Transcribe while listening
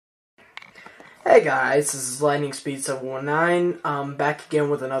Hey guys, this is Lightning Speed 719. I'm back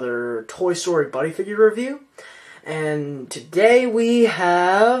again with another Toy Story Buddy Figure review. And today we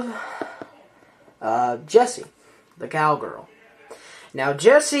have Jessie, the cowgirl. Now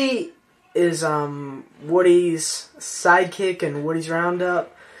Jessie is Woody's sidekick in Woody's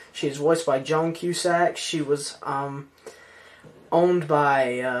Roundup. She's voiced by Joan Cusack. She was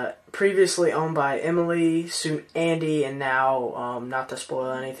previously owned by Emily, soon Andy, and now, not to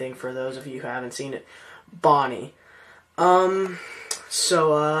spoil anything for those of you who haven't seen it, Bonnie. Let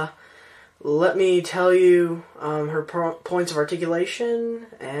me tell you her points of articulation,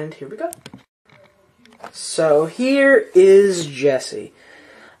 and here we go. So here is Jessie.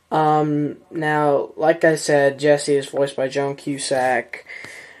 Now, like I said, Jessie is voiced by Joan Cusack,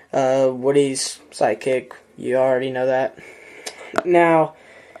 Woody's sidekick. You already know that. Now,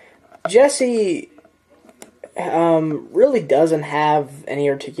 Jessie really doesn't have any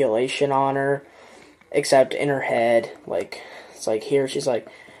articulation on her, except in her head. It's like here, it's like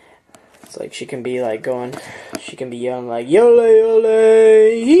she can be she can be yelling like, yole,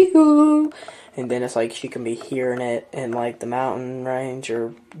 yole, hee-hoo. And then it's like she can be hearing it in like the mountain range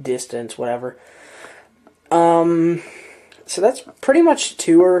or distance, whatever. So that's pretty much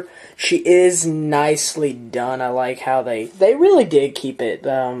to her. She is nicely done. I like how they really did keep it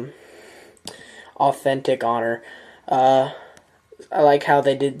authentic on her. I like how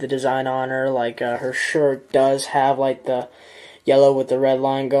they did the design on her. Like her shirt does have like the yellow with the red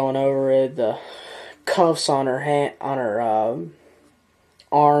line going over it. The cuffs on her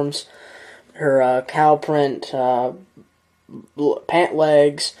arms. Her cow print pant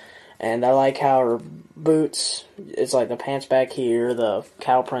legs. And I like how her boots, it's like the pants back here, the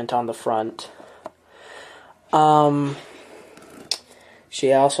cow print on the front.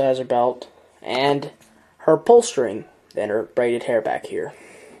 She also has her belt and her pull string, and her braided hair back here.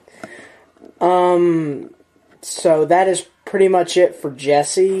 So that is pretty much it for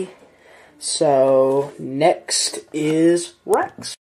Jessie. So next is Rex.